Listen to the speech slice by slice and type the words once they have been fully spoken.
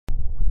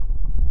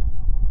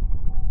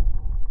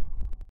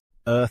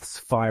Earth's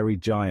fiery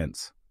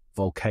giants,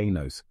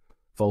 volcanoes.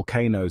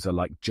 Volcanoes are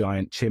like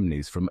giant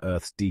chimneys from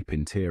Earth's deep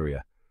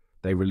interior.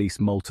 They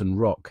release molten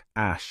rock,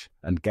 ash,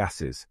 and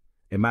gases.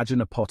 Imagine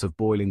a pot of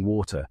boiling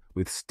water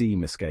with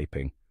steam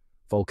escaping.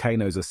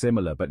 Volcanoes are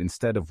similar, but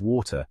instead of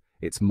water,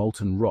 it's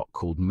molten rock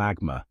called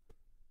magma.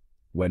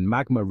 When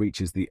magma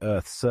reaches the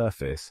Earth's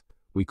surface,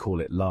 we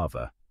call it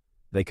lava.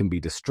 They can be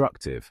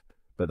destructive,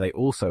 but they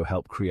also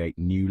help create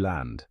new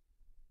land.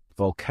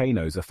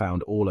 Volcanoes are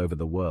found all over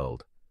the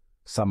world.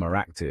 Some are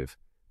active,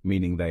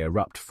 meaning they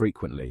erupt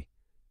frequently.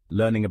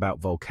 Learning about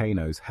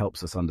volcanoes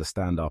helps us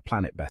understand our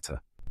planet better.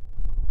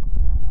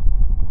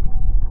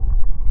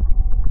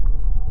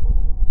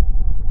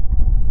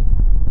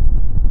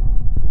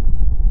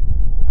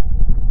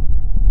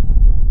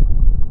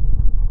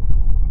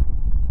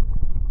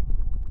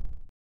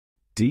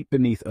 Deep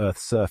beneath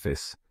Earth's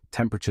surface,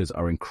 temperatures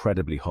are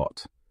incredibly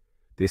hot.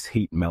 This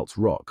heat melts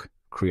rock,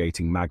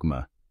 creating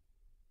magma.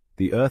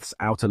 The Earth's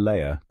outer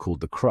layer, called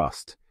the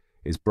crust,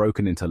 is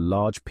broken into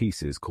large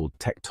pieces called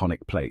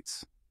tectonic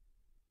plates.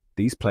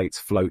 These plates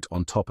float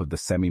on top of the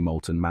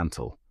semi-molten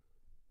mantle.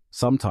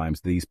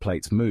 Sometimes these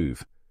plates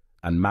move,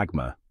 and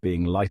magma,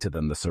 being lighter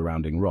than the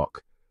surrounding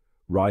rock,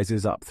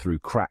 rises up through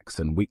cracks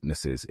and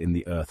weaknesses in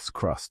the Earth's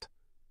crust.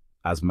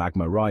 As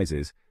magma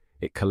rises,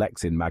 it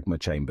collects in magma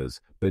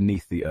chambers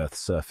beneath the Earth's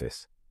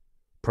surface.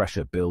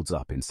 Pressure builds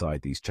up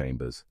inside these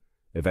chambers.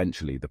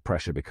 Eventually, the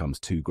pressure becomes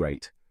too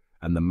great,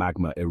 and the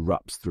magma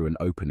erupts through an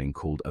opening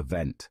called a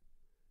vent.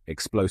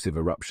 Explosive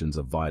eruptions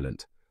are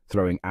violent,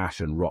 throwing ash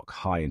and rock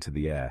high into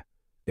the air.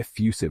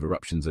 Effusive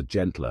eruptions are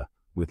gentler,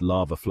 with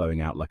lava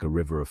flowing out like a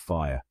river of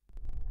fire.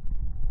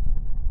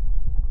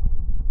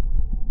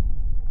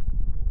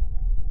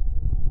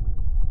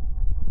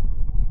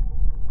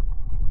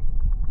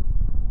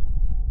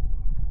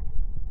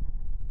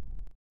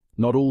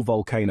 Not all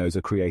volcanoes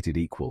are created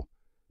equal.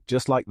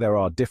 Just like there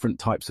are different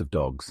types of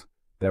dogs,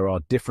 there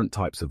are different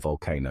types of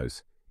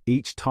volcanoes.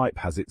 Each type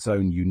has its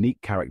own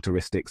unique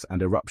characteristics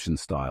and eruption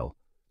style.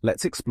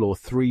 Let's explore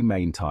three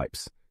main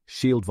types: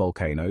 shield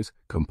volcanoes,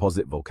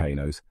 composite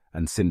volcanoes,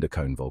 and cinder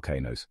cone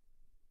volcanoes.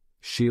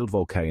 Shield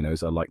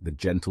volcanoes are like the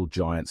gentle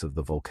giants of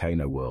the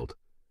volcano world.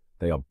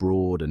 They are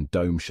broad and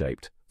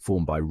dome-shaped,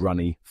 formed by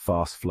runny,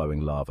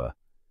 fast-flowing lava.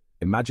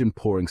 Imagine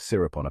pouring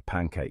syrup on a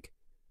pancake.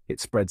 It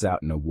spreads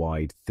out in a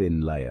wide,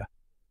 thin layer.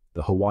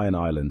 The Hawaiian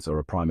Islands are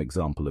a prime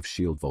example of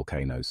shield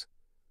volcanoes.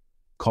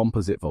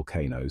 Composite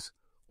volcanoes,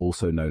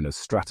 also known as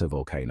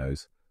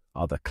stratovolcanoes,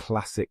 are the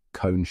classic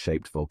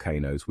cone-shaped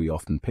volcanoes we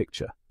often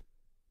picture.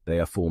 They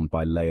are formed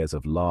by layers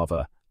of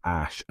lava,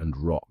 ash, and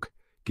rock,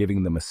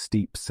 giving them a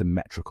steep,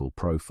 symmetrical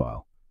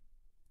profile.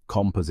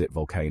 Composite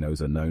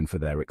volcanoes are known for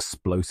their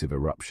explosive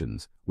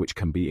eruptions, which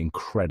can be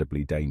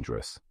incredibly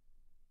dangerous.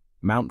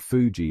 Mount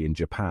Fuji in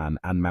Japan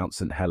and Mount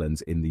St.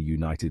 Helens in the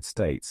United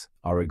States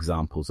are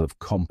examples of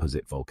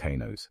composite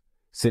volcanoes.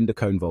 Cinder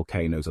cone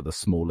volcanoes are the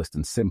smallest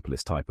and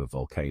simplest type of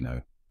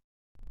volcano.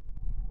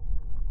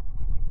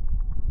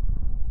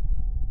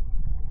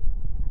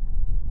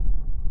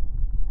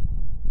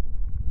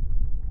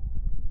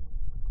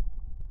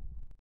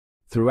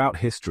 Throughout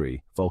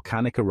history,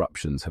 volcanic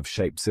eruptions have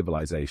shaped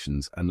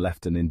civilizations and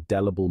left an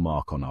indelible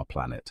mark on our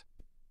planet.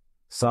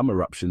 Some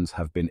eruptions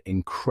have been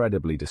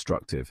incredibly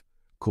destructive,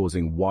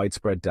 causing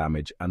widespread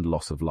damage and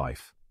loss of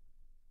life.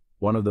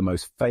 One of the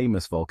most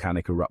famous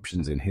volcanic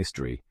eruptions in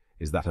history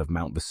is that of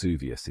Mount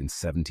Vesuvius in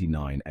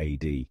 79 AD.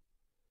 The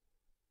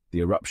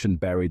eruption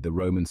buried the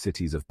Roman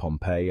cities of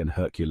Pompeii and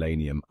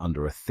Herculaneum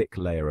under a thick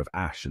layer of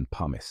ash and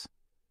pumice.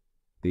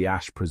 The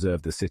ash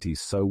preserved the cities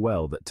so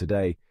well that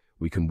today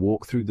we can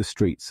walk through the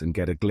streets and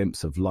get a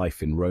glimpse of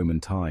life in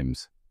Roman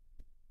times.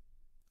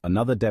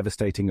 Another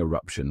devastating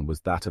eruption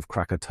was that of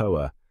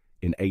Krakatoa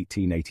in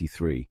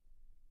 1883.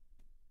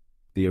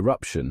 The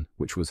eruption,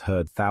 which was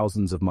heard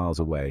thousands of miles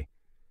away,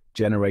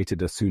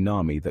 generated a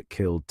tsunami that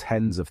killed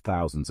tens of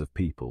thousands of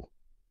people.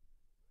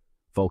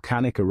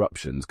 Volcanic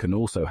eruptions can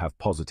also have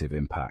positive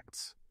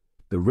impacts.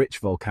 The rich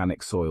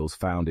volcanic soils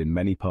found in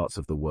many parts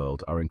of the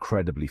world are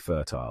incredibly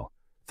fertile,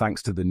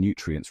 thanks to the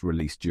nutrients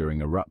released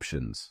during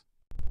eruptions.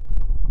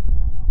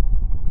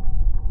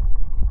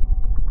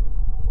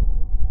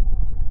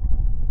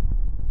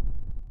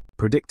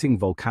 Predicting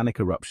volcanic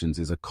eruptions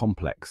is a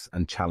complex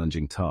and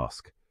challenging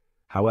task.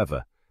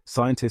 However,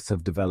 scientists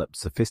have developed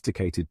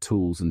sophisticated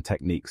tools and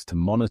techniques to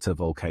monitor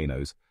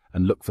volcanoes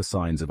and look for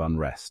signs of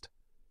unrest.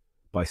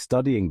 By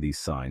studying these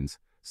signs,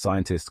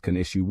 scientists can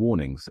issue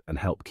warnings and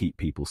help keep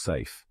people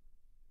safe.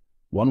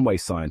 One way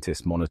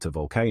scientists monitor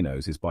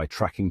volcanoes is by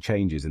tracking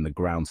changes in the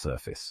ground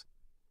surface.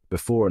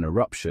 Before an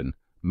eruption,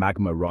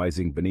 magma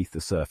rising beneath the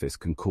surface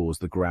can cause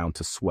the ground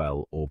to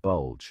swell or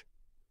bulge.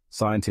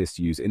 Scientists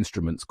use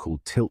instruments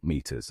called tilt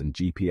meters and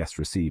GPS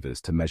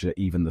receivers to measure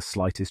even the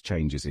slightest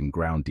changes in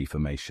ground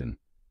deformation.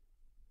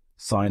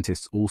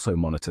 Scientists also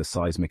monitor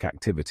seismic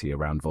activity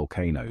around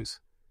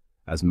volcanoes.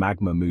 As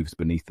magma moves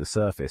beneath the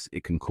surface,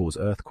 it can cause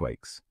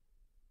earthquakes.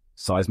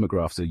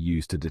 Seismographs are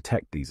used to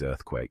detect these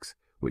earthquakes,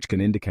 which can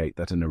indicate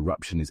that an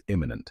eruption is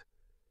imminent.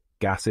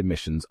 Gas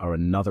emissions are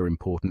another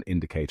important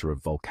indicator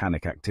of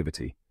volcanic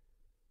activity.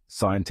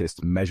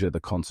 Scientists measure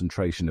the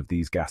concentration of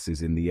these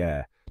gases in the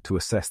air to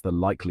assess the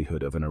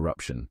likelihood of an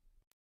eruption.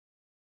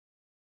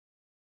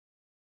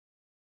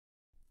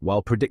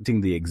 While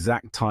predicting the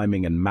exact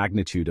timing and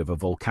magnitude of a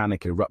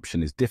volcanic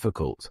eruption is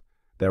difficult,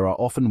 there are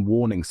often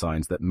warning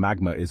signs that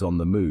magma is on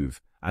the move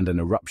and an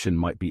eruption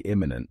might be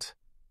imminent.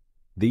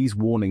 These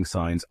warning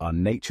signs are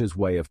nature's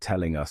way of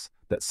telling us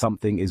that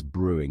something is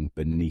brewing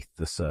beneath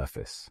the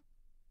surface.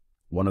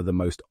 One of the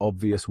most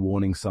obvious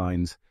warning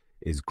signs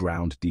is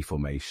ground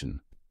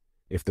deformation.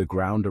 If the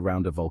ground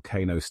around a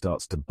volcano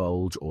starts to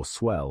bulge or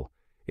swell,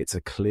 it's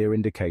a clear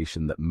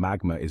indication that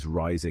magma is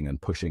rising and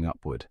pushing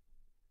upward.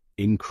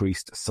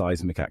 Increased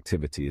seismic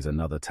activity is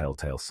another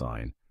telltale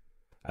sign.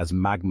 As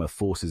magma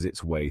forces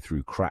its way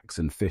through cracks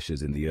and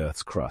fissures in the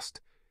Earth's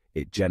crust,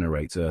 it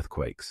generates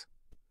earthquakes.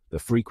 The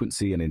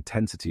frequency and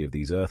intensity of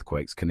these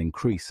earthquakes can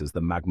increase as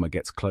the magma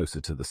gets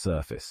closer to the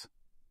surface.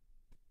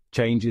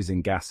 Changes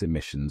in gas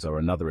emissions are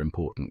another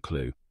important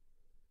clue.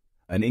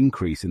 An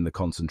increase in the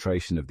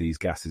concentration of these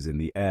gases in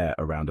the air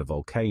around a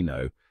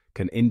volcano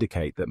can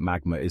indicate that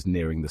magma is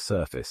nearing the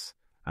surface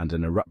and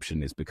an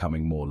eruption is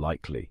becoming more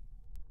likely.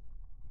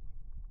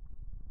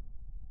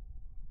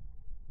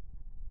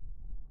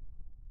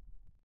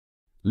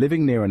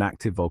 Living near an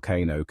active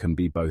volcano can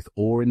be both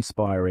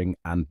awe-inspiring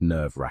and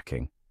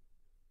nerve-wracking.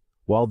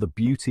 While the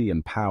beauty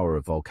and power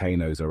of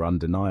volcanoes are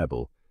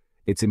undeniable,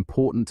 it's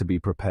important to be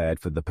prepared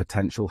for the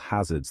potential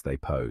hazards they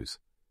pose.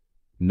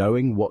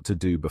 Knowing what to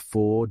do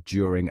before,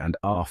 during, and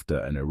after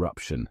an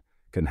eruption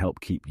can help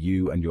keep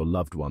you and your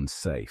loved ones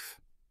safe.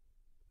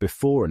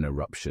 Before an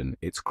eruption,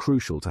 it's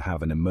crucial to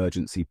have an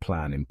emergency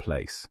plan in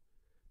place.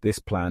 This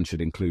plan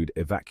should include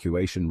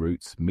evacuation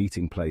routes,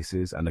 meeting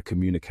places, and a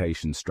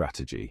communication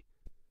strategy.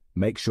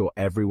 Make sure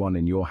everyone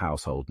in your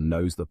household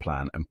knows the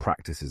plan and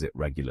practices it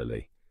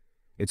regularly.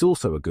 It's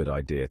also a good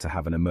idea to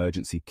have an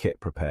emergency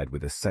kit prepared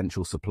with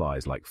essential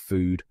supplies like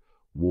food,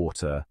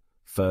 water,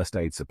 first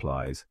aid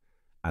supplies,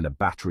 and a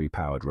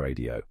battery-powered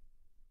radio.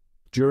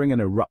 During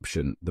an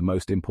eruption, the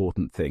most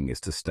important thing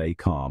is to stay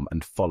calm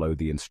and follow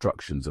the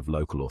instructions of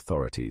local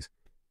authorities.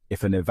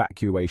 If an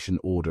evacuation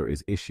order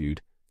is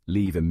issued,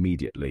 leave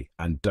immediately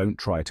and don't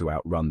try to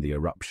outrun the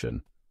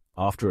eruption.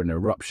 After an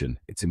eruption,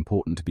 it's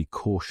important to be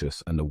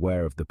cautious and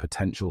aware of the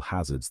potential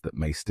hazards that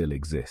may still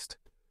exist.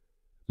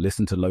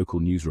 Listen to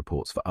local news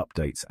reports for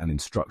updates and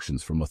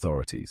instructions from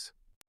authorities.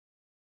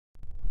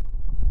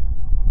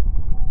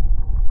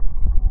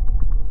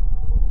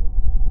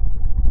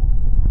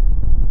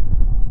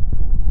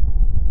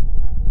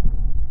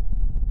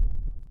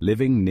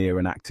 Living near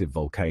an active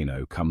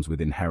volcano comes with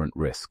inherent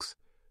risks,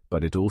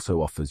 but it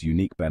also offers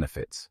unique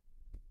benefits.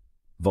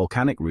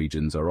 Volcanic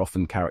regions are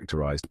often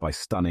characterized by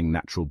stunning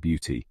natural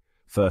beauty,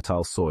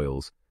 fertile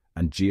soils,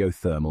 and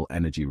geothermal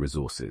energy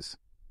resources.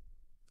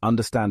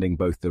 Understanding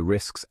both the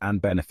risks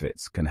and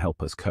benefits can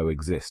help us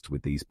coexist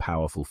with these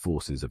powerful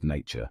forces of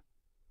nature.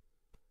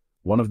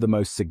 One of the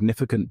most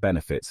significant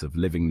benefits of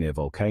living near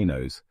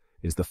volcanoes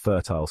is the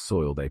fertile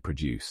soil they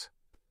produce.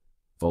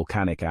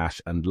 Volcanic ash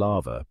and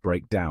lava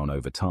break down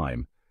over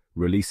time,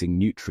 releasing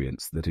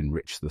nutrients that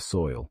enrich the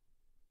soil.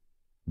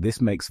 This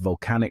makes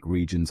volcanic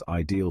regions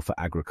ideal for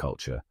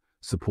agriculture,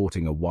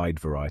 supporting a wide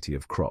variety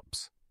of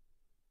crops.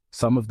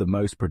 Some of the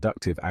most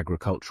productive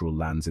agricultural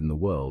lands in the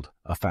world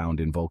are found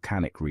in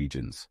volcanic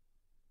regions.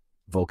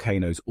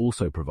 Volcanoes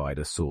also provide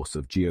a source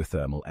of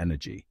geothermal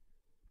energy.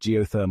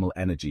 Geothermal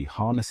energy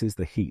harnesses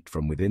the heat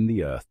from within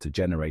the earth to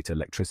generate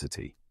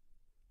electricity.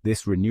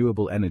 This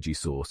renewable energy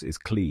source is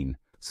clean,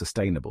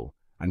 sustainable,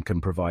 and can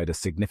provide a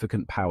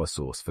significant power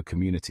source for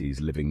communities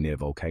living near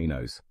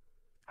volcanoes.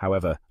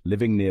 However,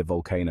 living near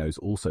volcanoes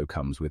also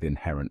comes with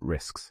inherent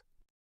risks.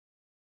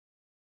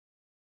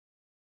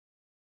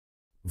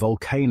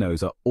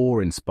 Volcanoes are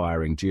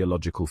awe-inspiring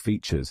geological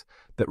features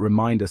that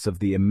remind us of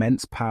the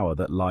immense power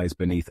that lies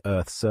beneath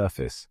Earth's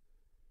surface.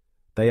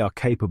 They are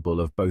capable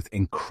of both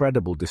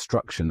incredible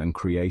destruction and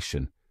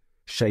creation,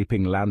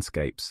 shaping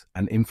landscapes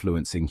and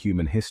influencing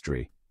human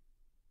history.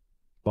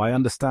 By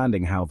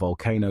understanding how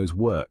volcanoes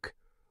work,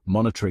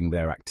 monitoring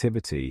their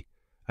activity,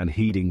 and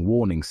heeding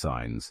warning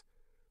signs,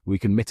 we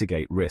can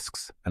mitigate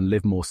risks and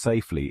live more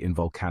safely in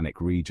volcanic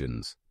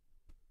regions.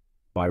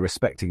 By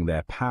respecting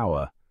their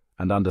power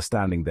and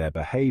understanding their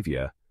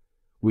behavior,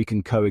 we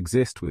can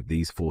coexist with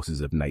these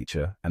forces of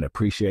nature and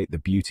appreciate the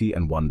beauty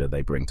and wonder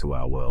they bring to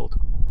our world.